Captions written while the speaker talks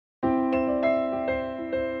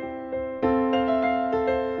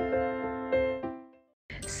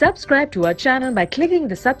Subscribe to our channel by clicking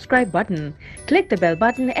the subscribe button. Click the bell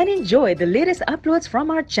button and enjoy the latest uploads from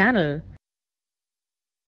our channel.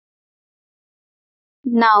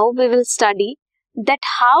 Now we will study that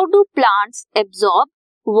how do plants absorb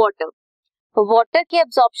water. Water की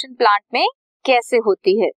absorption plant में कैसे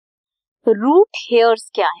होती है. Root hairs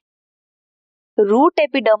क्या है? Root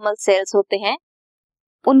epidermal cells होते हैं,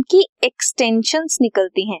 उनकी एक्सटेंशंस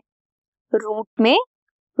निकलती हैं. रूट में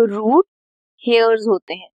रूट हेयर्स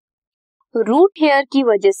होते हैं. रूट हेयर की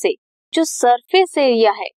वजह से जो सरफेस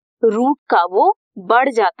एरिया है रूट का वो बढ़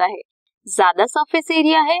जाता है. ज्यादा सरफेस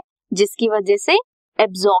एरिया है जिसकी वजह से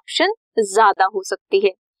एब्जॉर्प्शन ज्यादा हो सकती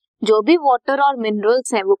है. जो भी वाटर और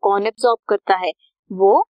मिनरल्स हैं वो कौन एब्जॉर्ब करता है?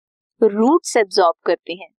 वो रूट्स एब्जॉर्ब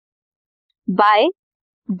करती हैं. बाय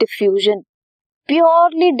डिफ्यूजन,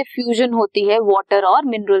 प्योरली डिफ्यूजन होती है वाटर और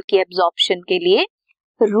मिनरल की एब्जॉर्प्शन के लिए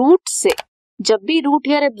रूट से. जब भी रूट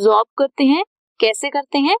हेयर एब्जॉर्ब करते हैं कैसे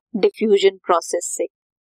करते हैं? डिफ्यूजन प्रोसेस से.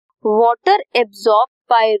 Water absorb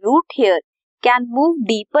by root hair can move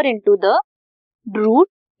deeper into the root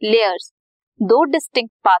layers. दो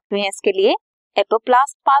डिस्टिंक्ट पाथवे हैं इसके लिए,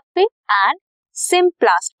 apoplast pathway and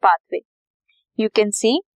symplast pathway. You can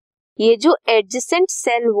see ये जो एडजेसेंट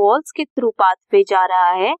सेल वॉल्स के थ्रू पाथवे जा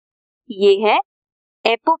रहा है ये है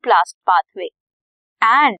एपोप्लास्ट पाथवे,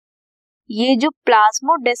 एंड ये जो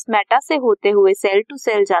प्लाज्मोडेस्माटा से होते हुए सेल टू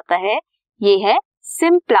सेल जाता है ये है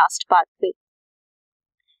symplast pathway.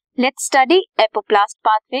 Let's study apoplast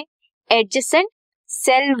pathway. Adjacent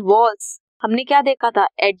cell walls, हमने क्या देखा था?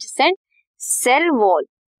 एडजेसेंट सेल वॉल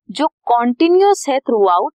जो कॉन्टिन्यूअस है through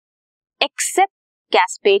out accept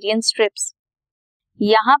Casparian strips.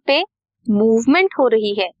 यहाँ पे मूवमेंट हो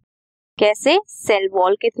रही है कैसे? सेल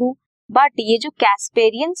वॉल के थ्रू. बट ये जो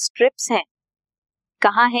कैस्पेरियन स्ट्रिप्स हैं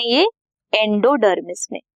कहाँ है? ये एंडोडर्मिस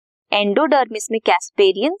में. एंडोडर्मिस में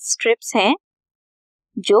कैस्पेरियन स्ट्रिप्स हैं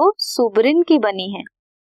जो सुबरिन की बनी है.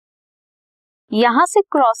 यहां से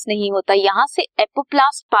क्रॉस नहीं होता, यहां से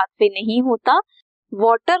एपोप्लास्ट पाथवे नहीं होता.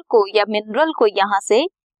 वाटर को या मिनरल को यहां से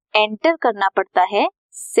एंटर करना पड़ता है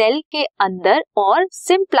सेल के अंदर और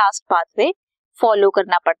सिम्प्लास्ट पाथवे फॉलो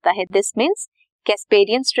करना पड़ता है. दिस मींस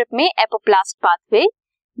कैस्पेरियन स्ट्रिप में एपोप्लास्ट पाथवे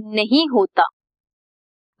नहीं होता.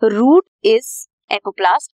 Root is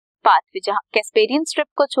apoplast pathway. जहां कैस्पेरियन स्ट्रिप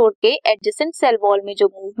को छोड़ के एडजेसेंट सेल वॉल में जो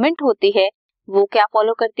मूवमेंट होती है वो क्या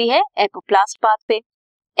फॉलो करती है? Apoplast pathway.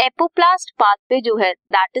 एपोप्लास्ट पाथवे जो है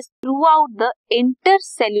that is through out the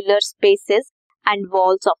intercellular spaces and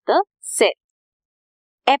walls of the cell.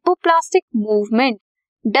 Apoplastic movement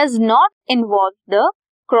does not involve the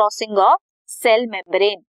crossing of cell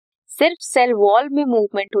membrane. सिर्फ सेल वॉल में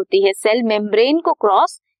मूवमेंट होती है, सेल मेम्ब्रेन को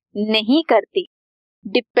cross नहीं करती.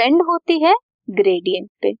 Depend होती है ग्रेडियंट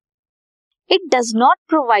पे. It does not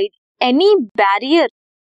provide any barrier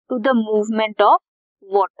to the movement of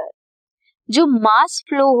water. जो मास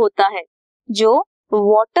फ्लो होता है, जो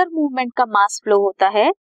वाटर मूवमेंट का मास फ्लो होता है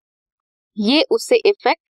ये उससे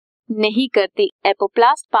इफेक्ट नहीं करती.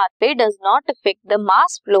 Apoplast pathway does not effect the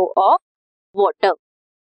mass flow of water.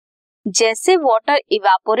 जैसे वाटर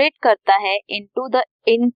इवेपोरेट करता है इनटू द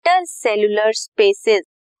इंटरसेल्युलर स्पेसेस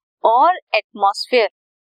और एटमॉस्फेयर,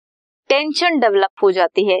 टेंशन डेवलप हो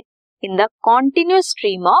जाती है in the continuous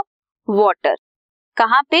stream of water.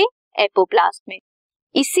 कहाँ पे? एपोप्लास्ट में.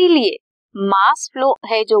 इसीलिए मास फ्लो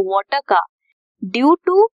है जो वाटर का due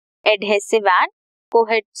to adhesive and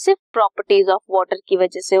cohesive properties of water की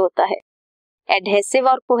वजह से होता है. एडहेसिव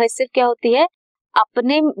और कोहेसिव क्या होती है?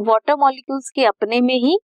 अपने वाटर मॉलिक्यूल्स के अपने में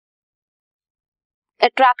ही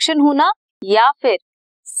अट्रैक्शन होना या फिर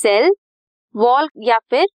सेल वॉल या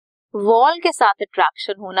फिर वॉल के साथ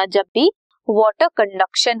अट्रैक्शन होना जब भी वाटर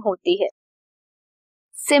कंडक्शन होती है.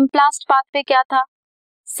 सिम्प्लास्ट पाथवे क्या था?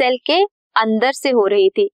 सेल के अंदर से हो रही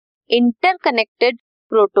थी. इंटरकनेक्टेड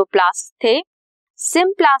प्रोटोप्लास्ट थे.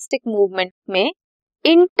 सिम्प्लास्टिक मूवमेंट में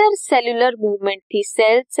इंटरसेल्युलर मूवमेंट थी.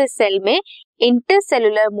 सेल से सेल में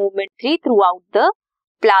इंटरसेल्युलर मूवमेंट थी through out the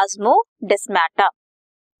plasmodesmata.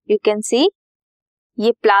 You can see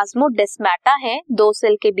ये प्लाज्मोडेस्माटा है दो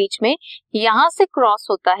सेल के बीच में. यहां से क्रॉस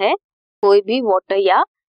होता है कोई भी वाटर या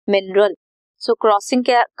मिनरल. सो क्रॉसिंग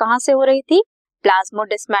कहां से हो रही थी?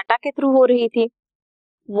 प्लाज्मोडेस्माटा के थ्रू हो रही थी.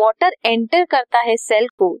 वाटर एंटर करता है सेल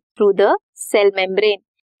को through the cell membrane.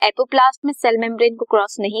 Apoplast में सेल मेम्ब्रेन को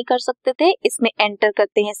क्रॉस नहीं कर सकते थे, इसमें एंटर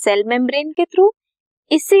करते हैं सेल मेम्ब्रेन के थ्रू.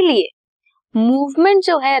 इसीलिए मूवमेंट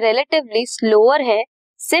जो है रिलेटिवली स्लोअर है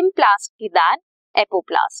सिम्प्लास्ट की दैन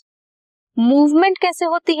एपोप्लास्ट. मूवमेंट कैसे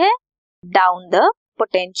होती है? Down the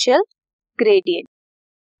potential gradient.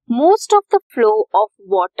 Most of the flow of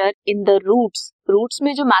water in the roots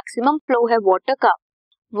में जो मैक्सिमम फ्लो है वाटर का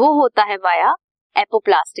वो होता है via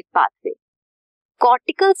apoplastic pathway.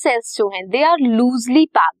 Cortical sales जो हैं they are loosely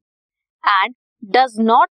packed and does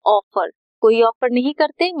not offer, कोई ऑफर नहीं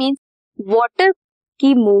करते, मींस वाटर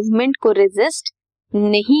की मूवमेंट को रेजिस्ट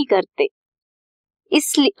नहीं करते।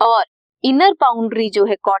 इसलिए और इनर बाउंड्री जो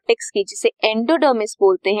है कॉर्टेक्स की, जिसे एंडोडर्मिस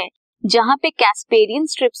बोलते हैं, जहां पे कैस्पेरियन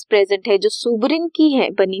स्ट्रिप्स प्रेजेंट है जो सुबरिन की है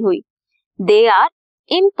बनी हुई, they are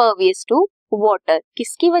impervious to water.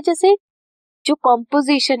 किसकी वजह से? जो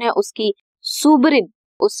कॉम्पोजिशन है उसकी, सुबरिन,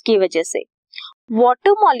 उसकी वजह से।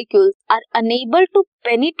 Water molecules are unable to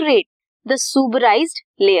penetrate the सुबराइज्ड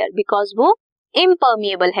layer because वो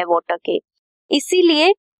इम्पर्मिएबल है वाटर के,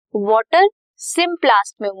 इसीलिए वाटर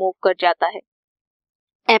सिम्प्लास्ट में मूव कर जाता है,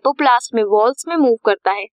 एपोप्लास्ट में वॉल्स में मूव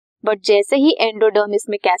करता है, बट जैसे ही एंडोडर्मिस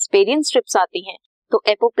में कैस्पेरियन स्ट्रिप्स आती हैं तो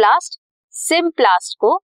एपोप्लास्ट सिम्प्लास्ट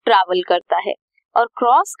को ट्रैवल करता है और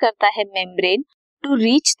क्रॉस करता है membrane to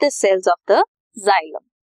reach the sales of the xylem.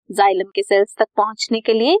 Xylem के सेल्स तक पहुंचने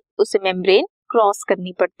के लिए उसे मेम्ब्रेन क्रॉस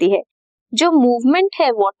करनी पड़ती है। जो मूवमेंट है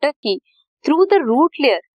वाटर की through the root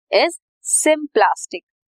layer is symplastic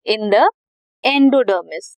in the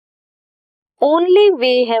endodermis. Only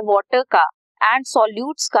way है वाटर का एंड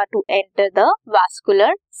सॉल्यूट्स का to enter the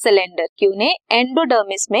vascular cylinder, कि उन्हें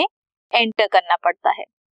एंडोडर्मिस में एंटर करना पड़ता है।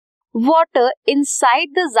 Water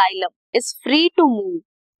inside the xylem is free to move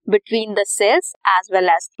between the sales as well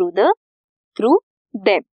as through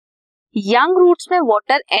them. Young roots में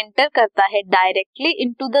वाटर एंटर करता है directly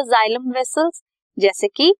into the xylem vessels, जैसे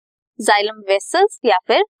कि जाइलम वेसल्स या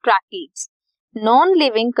फिर tracheids, non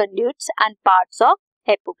living conduits and parts of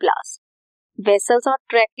apoplast. Vessels और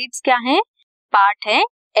tracheids क्या हैं? पार्ट है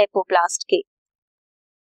एपोप्लास्ट के।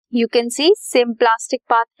 You can see symplastic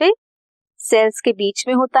pathway sales के बीच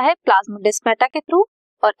में होता है प्लाज्मोडेस्माटा के थ्रू,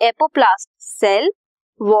 और एपोप्लास्ट सेल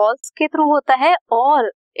वॉल्स के थ्रू होता है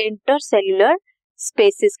और इंटरसेल्युलर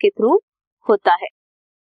स्पेसेस के थ्रू होता है।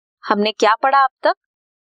 हमने क्या पढ़ा अब तक?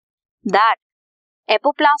 That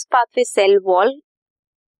apoplast pathway cell wall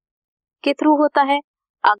के थ्रू होता है,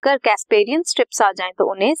 अगर कैस्पेरियन स्ट्रिप्स आ जाएं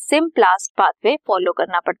तो उन्हें सिम्प्लास्ट पाथवे फॉलो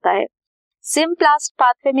करना पड़ता है। सिम्प्लास्ट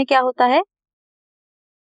पाथवे में क्या होता है?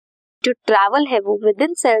 जो ट्रैवल है वो विद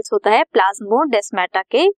इन सेल्स होता है, प्लाज्मोडेस्माटा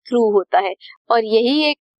के थ्रू होता है, और यही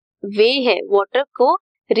एक वे है वाटर को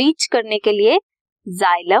रीच करने के लिए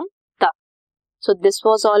जाइलम तक। So this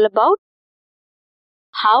was all about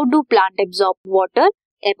how do plant absorb water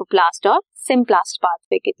apoplast और सिम्प्लास्ट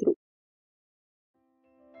पाथवे के थ्रू।